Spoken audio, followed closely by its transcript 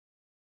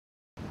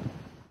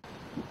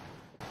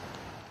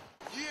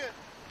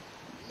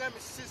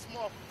Nemisis,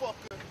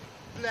 motherfucker.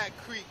 Black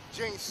Creek,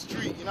 James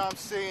Street, you know what I'm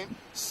saying?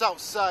 South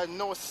side,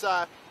 north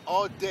side,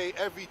 all day,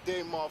 every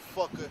day,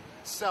 motherfucker.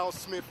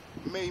 Soundsmith,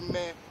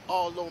 Mayman,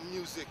 all on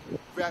music,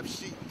 rap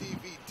sheet,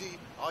 DVD.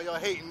 All y'all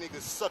hating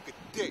niggas suck a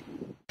dick.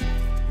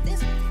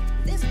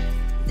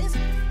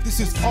 This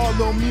is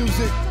all on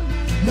music.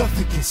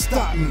 Nothing can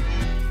stop me.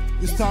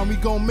 This time we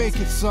gon' make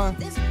it, son.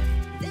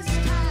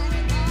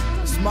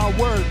 It's my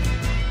word.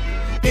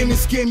 In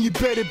this game you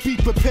better be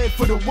prepared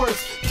for the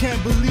worst.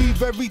 Can't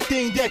believe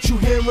everything that you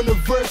hear in the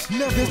verse.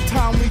 This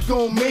time we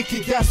gon' make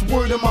it, that's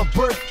word of my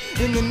birth.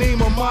 In the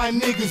name of my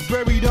niggas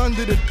buried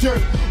under the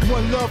dirt.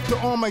 One love to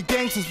all my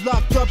gangsters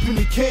locked up in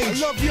the cage.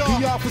 I love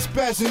y'all. Y'all for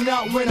spazzing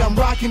out when I'm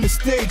rocking the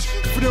stage.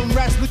 For them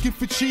rats looking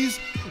for cheese,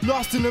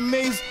 lost in the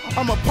maze.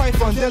 I'm a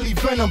python, deadly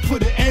venom,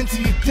 put an end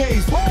to your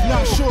days.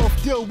 Not sure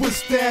if they'll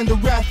withstand the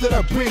wrath that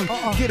I bring.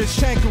 Get a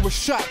shank or a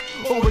shot,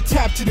 or a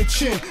tap to the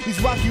chin.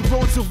 These rocky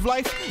roads of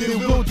life, they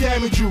will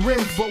damage your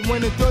rims. But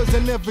when it does, I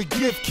never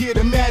give, kid,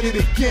 I'm at it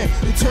again.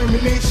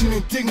 Determination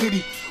and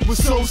dignity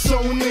was so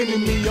sewn into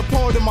me. A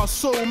part of my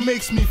soul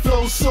makes me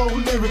flow so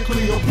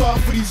lyrically.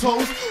 Applaud for these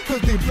hoes,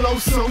 cause they blow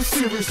so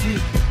seriously.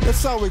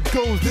 That's how it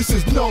goes, this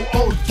is no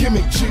old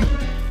gimmick, G.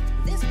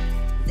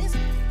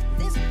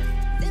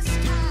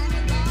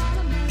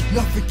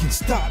 Nothing can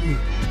stop me.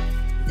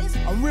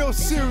 I'm real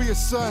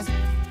serious, son.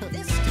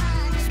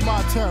 It's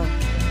my turn.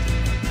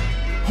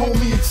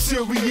 Homie, it's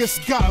serious,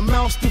 got a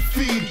mouth to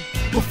feed.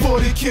 Before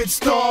the kids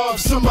starve,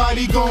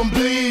 somebody gon'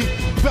 bleed.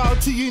 Bow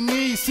to your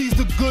knees, seize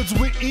the goods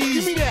with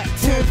ease. Give me that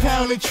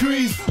 10-pound of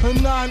trees,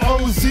 and 9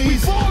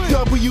 OZs.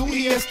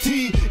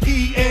 W-E-S-T-E-N-D.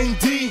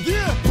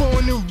 Yeah.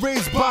 Born and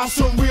raised by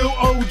some real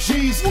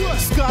OGs. What?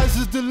 Skies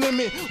is the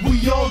limit,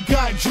 we all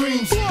got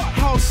dreams. What?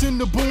 House in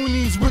the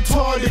boonies,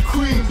 retarded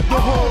cream. The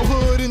whole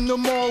hood in the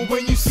mall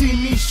when you see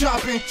me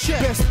shopping. Check.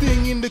 Best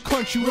thing in the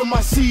country with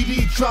my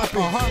CD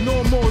dropping.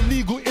 No more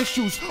legal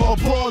issues or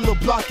baller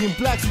blocking.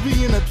 Blacks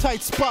be in a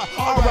tight spot.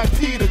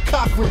 R.I.P. to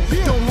Cochran.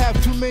 Yeah. Don't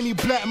have too many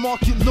black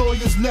market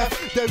lawyers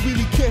left that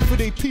really care for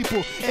their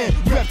people and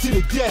rap to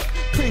the death.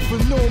 Pray for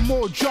no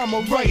more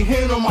drama, right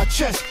hand on my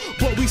chest.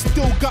 But we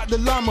still got the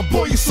llama,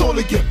 boy, your soul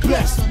to get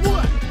blessed.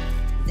 What?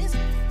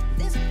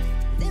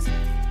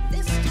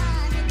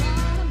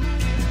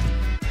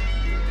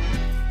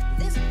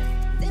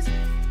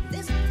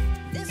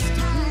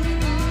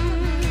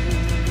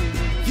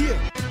 Yeah.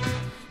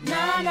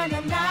 Na na na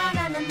na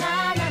na na na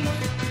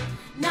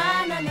na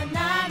na na na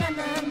na.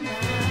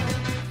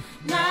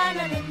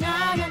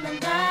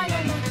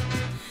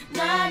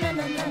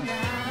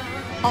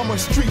 I'm a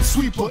street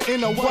sweeper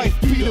in a white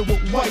beater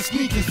with white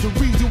sneakers. The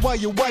reason why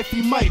your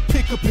wifey might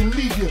pick up and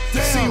leave you.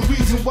 Same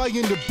reason why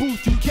in the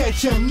booth you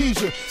catch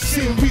amnesia.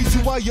 Same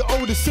reason why your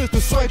older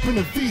sister swiping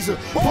a visa.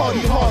 Party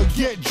hard,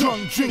 get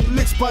drunk, drink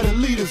licks by the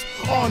leaders.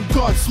 On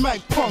guard,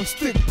 smack punk,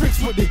 stick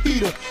bricks with the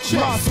heater.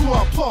 My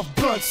squad, puff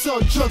blood,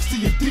 sell drugs to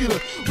your dealer.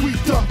 We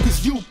dumb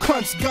cause you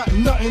cunts got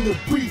nothing to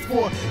breathe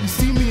for. You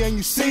see me and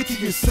you say to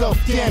yourself,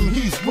 damn,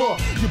 he's raw.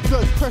 Your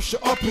blood pressure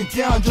up and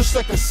down just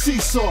like a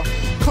seesaw.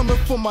 Coming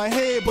for my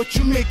head, but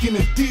you making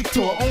a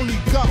detour. Only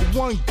got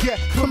one gap,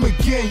 come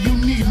again, you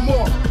need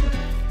more.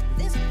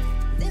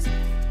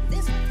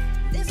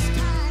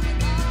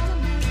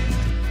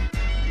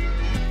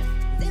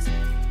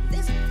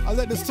 I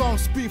let the song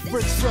speak for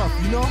itself,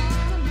 you know?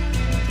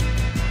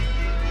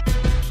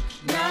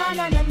 Na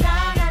na na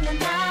na na na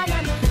na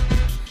na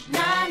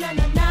na na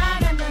na na.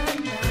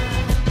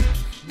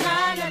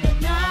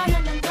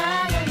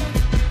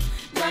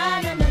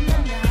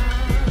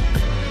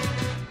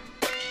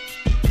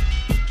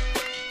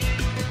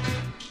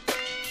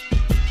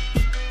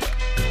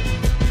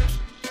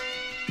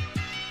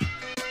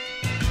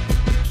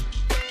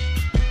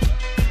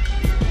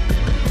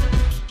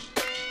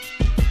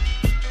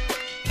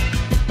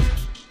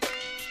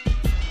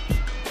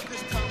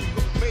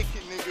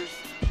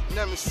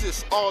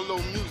 Nemisis, all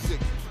on music,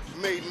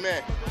 made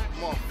man,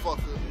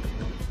 motherfucker.